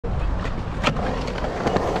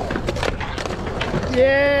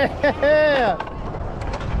Yeah!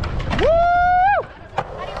 Woo!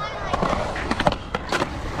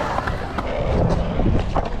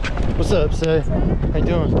 What's up, Say? How you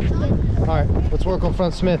doing? All right, let's work on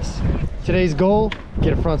front Smiths. Today's goal,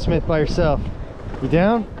 get a front Smith by yourself. You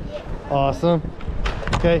down? Awesome.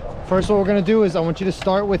 Okay, first what we're gonna do is I want you to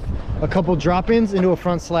start with a couple drop-ins into a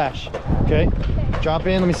front slash. Okay? Drop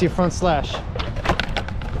in, let me see a front slash.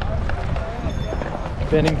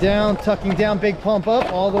 Bending down, tucking down, big pump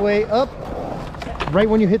up, all the way up. Right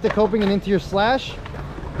when you hit the coping and into your slash,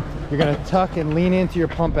 you're gonna tuck and lean into your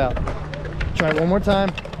pump out. Try it one more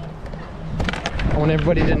time. I want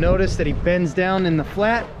everybody to notice that he bends down in the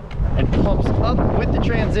flat and pumps up with the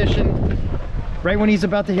transition. Right when he's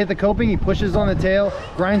about to hit the coping, he pushes on the tail,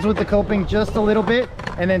 grinds with the coping just a little bit,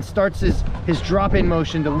 and then starts his drop-in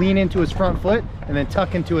motion to lean into his front foot and then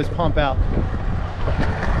tuck into his pump out.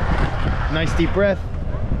 Nice deep breath.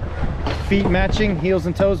 Feet matching, heels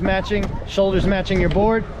and toes matching, shoulders matching your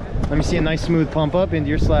board. Let me see a nice smooth pump up into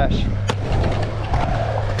your slash.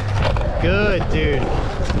 Good, dude.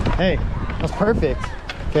 Hey, that's perfect.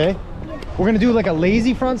 Okay, we're gonna do like a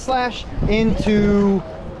lazy front slash into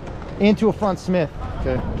a front Smith.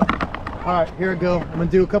 Okay, all right, here we go. I'm gonna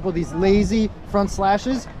do a couple of these lazy front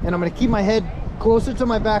slashes, and I'm gonna keep my head closer to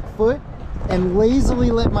my back foot and lazily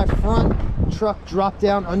let my front truck drop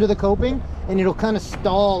down under the coping, and it'll kind of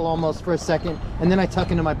stall almost for a second, and then I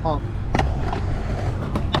tuck into my pump.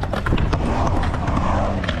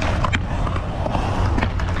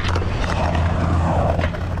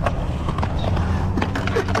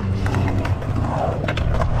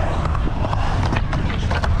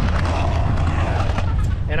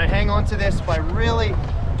 To this by really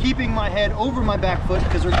keeping my head over my back foot,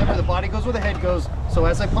 because remember, the body goes where the head goes. So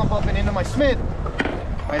as I pump up and into my Smith,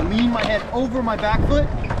 I lean my head over my back foot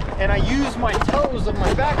and I use my toes of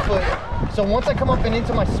my back foot. So once I come up and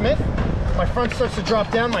into my Smith, my front starts to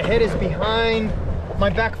drop down, my head is behind my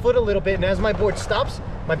back foot a little bit, and as my board stops,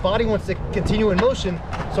 my body wants to continue in motion.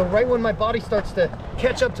 So right when my body starts to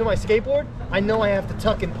catch up to my skateboard, I know I have to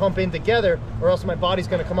tuck and pump in together, or else my body's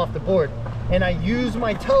going to come off the board. And I use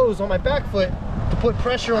my toes on my back foot to put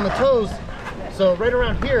pressure on the toes. So right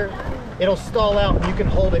around here, it'll stall out and you can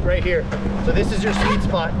hold it right here. So this is your sweet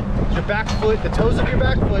spot. Your back foot, the toes of your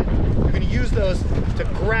back foot, you're gonna use those to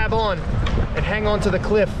grab on and hang on to the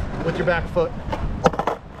cliff with your back foot.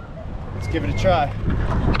 Let's give it a try.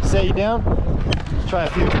 Say, you down? Let's try a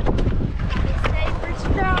few. First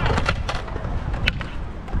try.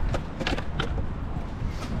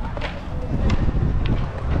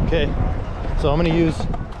 Okay. So I'm gonna use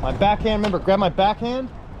my backhand, remember, grab my backhand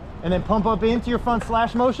and then pump up into your front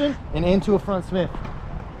slash motion and into a front Smith.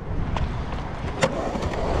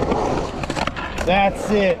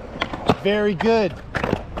 That's it. Very good.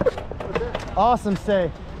 Awesome,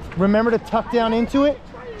 Say. Remember to tuck down into it.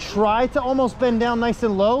 Try to almost bend down nice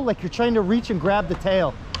and low, like you're trying to reach and grab the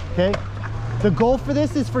tail, okay? The goal for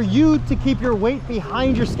this is for you to keep your weight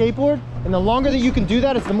behind your skateboard, and the longer that you can do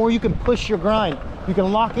that is the more you can push your grind. You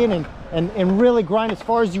can lock in and really grind as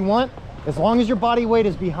far as you want, as long as your body weight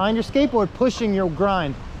is behind your skateboard pushing your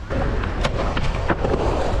grind.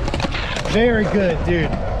 Very good,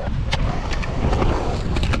 dude.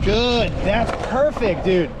 Good, that's perfect,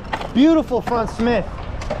 dude. Beautiful front Smith.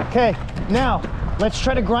 Okay, now let's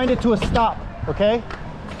try to grind it to a stop, okay?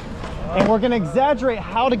 And we're gonna exaggerate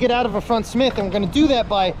how to get out of a front Smith, and we're gonna do that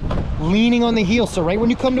by leaning on the heels. So right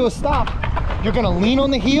when you come to a stop, you're gonna lean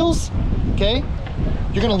on the heels, okay?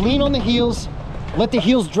 You're gonna lean on the heels, let the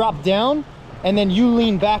heels drop down, and then you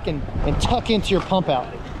lean back and tuck into your pump out.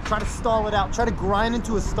 Try to stall it out, try to grind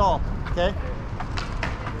into a stall, okay?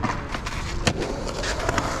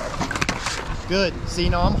 Good, see,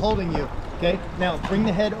 now I'm holding you, okay? Now bring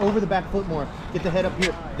the head over the back foot more. Get the head up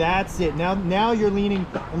here, that's it. Now you're leaning,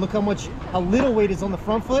 and look how little weight is on the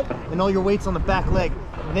front foot, and all your weight's on the back leg.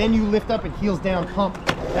 Then you lift up and heels down, pump,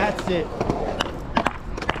 that's it.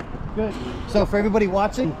 Good. So for everybody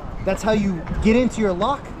watching, that's how you get into your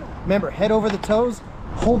lock. Remember, head over the toes,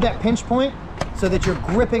 hold that pinch point so that you're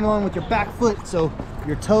gripping on with your back foot, so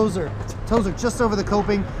your toes are just over the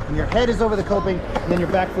coping, and your head is over the coping, and then your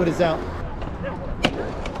back foot is out.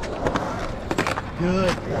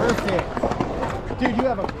 Good, perfect. Dude, you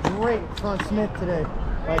have a great front Smith today.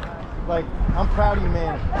 Like, I'm proud of you,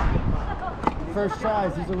 man. First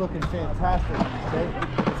tries, these are looking fantastic, okay?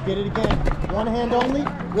 Let's get it again. One hand only,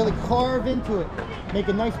 really carve into it. Make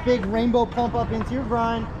a nice big rainbow pump up into your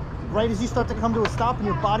grind. Right as you start to come to a stop and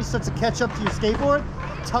your body starts to catch up to your skateboard,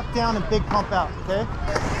 tuck down and big pump out, okay?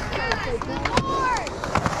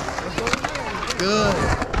 Good.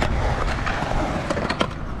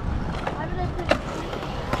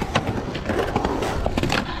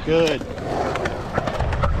 Good.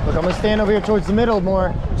 Look, I'm gonna stand over here towards the middle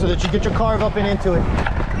more so that you get your carve up and into it.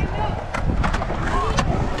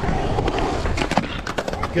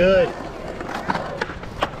 Good.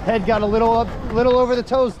 Head got a little over the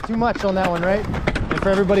toes, too much on that one, right? And for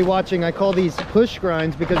everybody watching, I call these push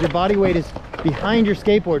grinds because your body weight is behind your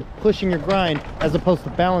skateboard, pushing your grind, as opposed to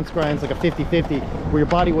balance grinds like a 50-50, where your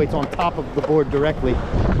body weight's on top of the board directly.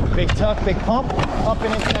 Big tuck, big pump, up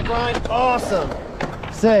and into that grind. Awesome.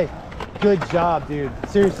 Say, good job, dude.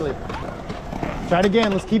 Seriously. Try it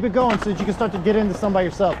again. Let's keep it going so that you can start to get into some by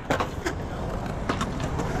yourself.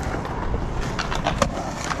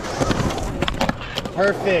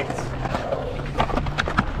 Perfect.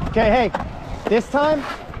 Okay, hey, this time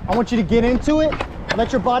I want you to get into it.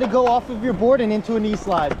 Let your body go off of your board and into a knee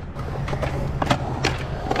slide.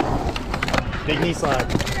 Big knee slide.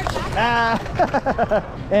 Ah.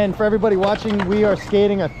 And for everybody watching, we are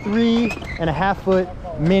skating a 3.5 foot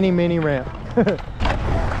mini ramp.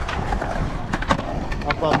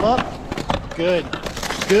 Up. Good.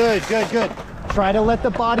 Try to let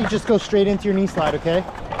the body just go straight into your knee slide, okay?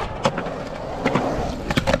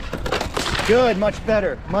 Good, much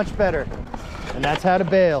better. And that's how to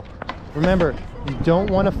bail. Remember, you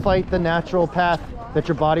don't want to fight the natural path that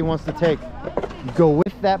your body wants to take. Go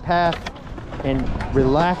with that path and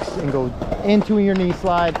relax and go into your knee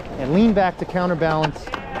slide and lean back to counterbalance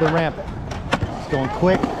the ramp. It's going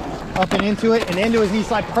quick, up and into it and into his knee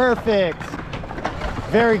slide. Perfect.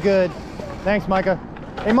 Very good. Thanks, Micah.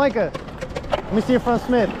 Hey, Micah, let me see your front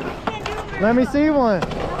Smith. Let me see one.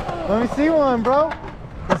 Let me see one, bro.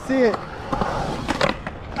 Let's see it.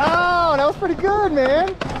 Oh, that was pretty good,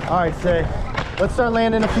 man. All right, Say, let's start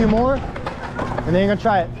landing a few more, and then you're gonna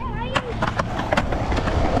try it.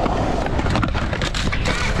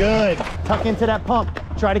 Good. Tuck into that pump.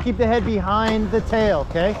 Try to keep the head behind the tail,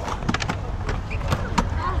 okay?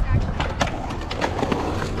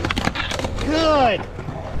 Good.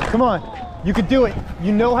 Come on, you can do it.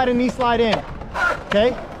 You know how to knee slide in,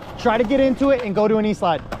 okay? Try to get into it and go to a knee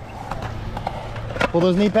slide. Pull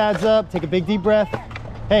those knee pads up, take a big deep breath.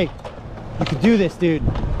 Hey, you can do this, dude.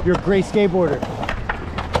 You're a great skateboarder.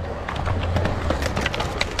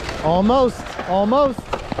 Almost.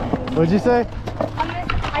 What'd you say?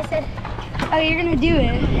 I said, oh, you're gonna do it,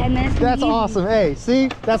 and then it's gonna That's be awesome. Hey, see?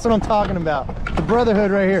 That's what I'm talking about. The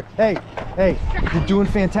brotherhood right here. Hey, you're doing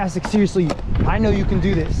fantastic. Seriously, I know you can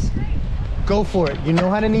do this. Go for it. You know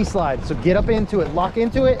how to knee slide. So get up into it, lock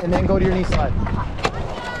into it, and then go to your knee slide.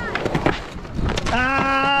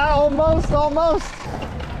 Ah, almost.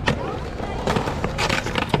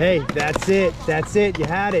 Hey, that's it. You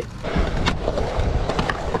had it.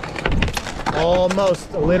 Almost.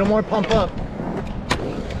 A little more pump up.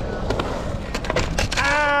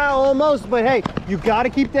 Ah, almost. But hey, you got to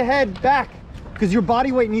keep the head back because your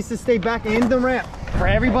body weight needs to stay back in the ramp. For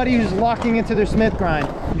everybody who's locking into their Smith grind,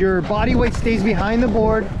 your body weight stays behind the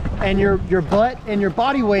board and your butt and your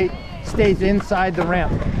body weight stays inside the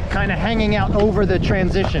ramp, kind of hanging out over the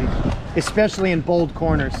transition, especially in bold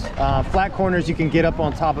corners. Flat corners, you can get up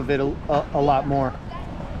on top of it a lot more.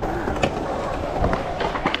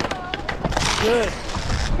 Good.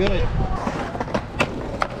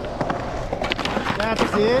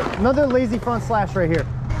 That's it. Another lazy front slash right here.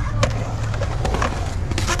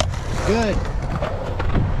 Good.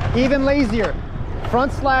 Even lazier.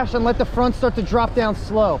 Front slash and let the front start to drop down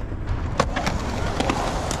slow.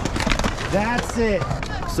 That's it.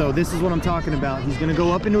 So this is what I'm talking about. He's gonna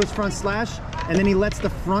go up into his front slash and then he lets the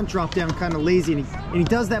front drop down kind of lazy, and he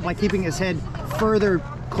does that by keeping his head further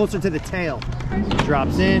closer to the tail.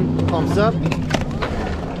 Drops in, pumps up.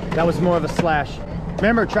 That was more of a slash.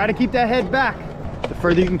 Remember, try to keep that head back. The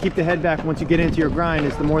further you can keep the head back once you get into your grind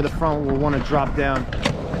is the more the front will want to drop down.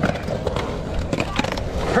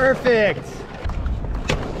 Perfect.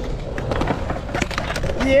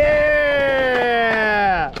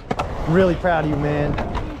 Yeah! I'm really proud of you, man.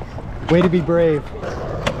 Way to be brave.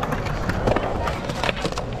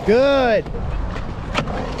 Good.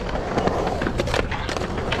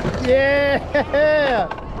 Yeah!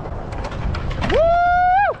 Woo!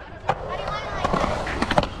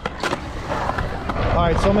 All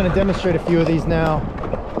right, so I'm gonna demonstrate a few of these now.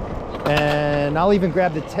 And I'll even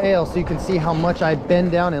grab the tail so you can see how much I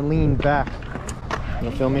bend down and lean back. You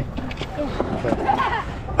wanna film me? Yeah.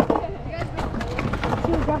 Okay.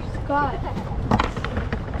 Josh Scott.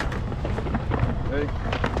 Ready?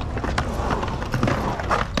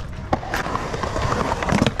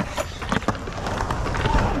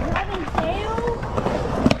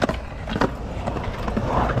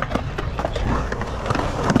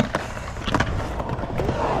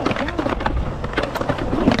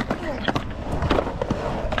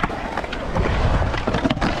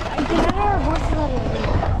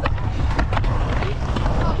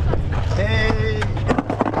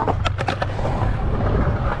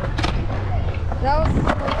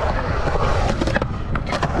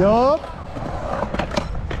 Yup.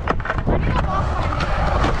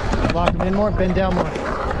 Lock them in more, bend down more.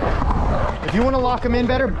 If you want to lock them in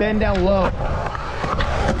better, bend down low.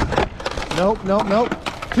 Nope, nope, nope.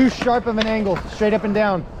 Too sharp of an angle, straight up and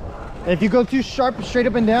down. And if you go too sharp, straight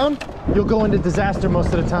up and down, you'll go into disaster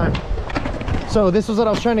most of the time. So this was what I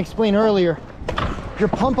was trying to explain earlier. Your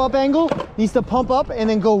pump up angle needs to pump up and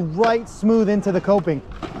then go right smooth into the coping.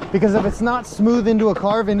 Because if it's not smooth into a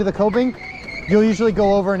carve, into the coping, you'll usually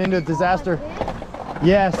go over and into a disaster.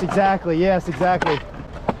 Yes, exactly, yes, exactly.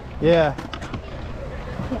 Yeah.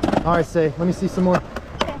 All right, Say, let me see some more.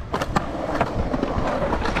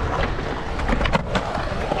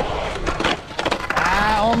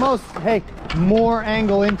 Almost. Hey, more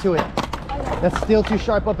angle into it. That's still too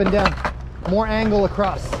sharp up and down. More angle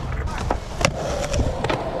across.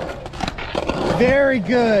 Very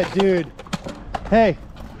good, dude. Hey,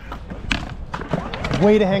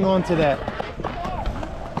 way to hang on to that.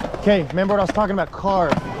 Okay, remember what I was talking about?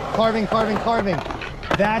 Carve. Carving, carving, carving.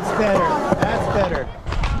 That's better. That's better.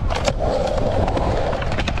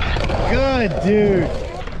 Good, dude.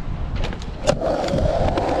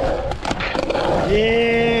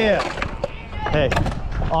 Yeah. Hey,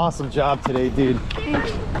 awesome job today, dude.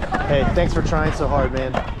 Hey, thanks for trying so hard,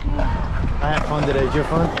 man. I had fun today. Did you have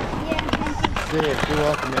fun? Yeah. Sick. You're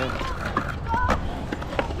welcome, man.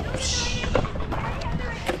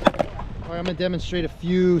 All right, I'm gonna demonstrate a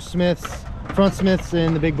few Smiths, front Smiths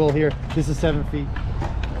in the big bowl here. This is 7 feet.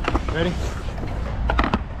 Ready?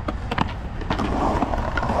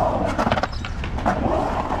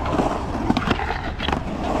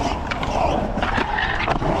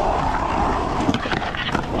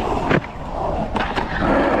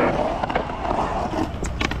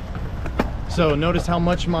 So notice how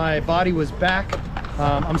much my body was back.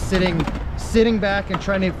 I'm sitting back and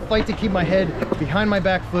trying to fight to keep my head behind my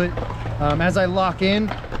back foot. As I lock in,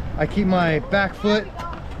 I keep my back foot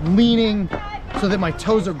leaning so that my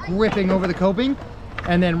toes are gripping over the coping.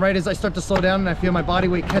 And then right as I start to slow down and I feel my body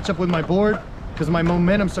weight catch up with my board, because my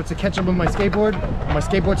momentum starts to catch up with my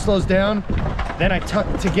skateboard slows down, then I tuck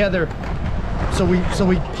together. So we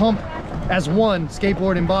pump as one,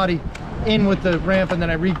 skateboard and body, in with the ramp, and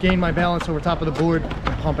then I regain my balance over top of the board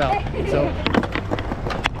and pump out. So,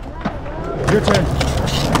 your turn.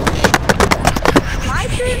 My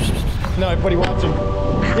turn? No, everybody watching.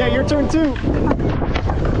 Yeah, your turn too.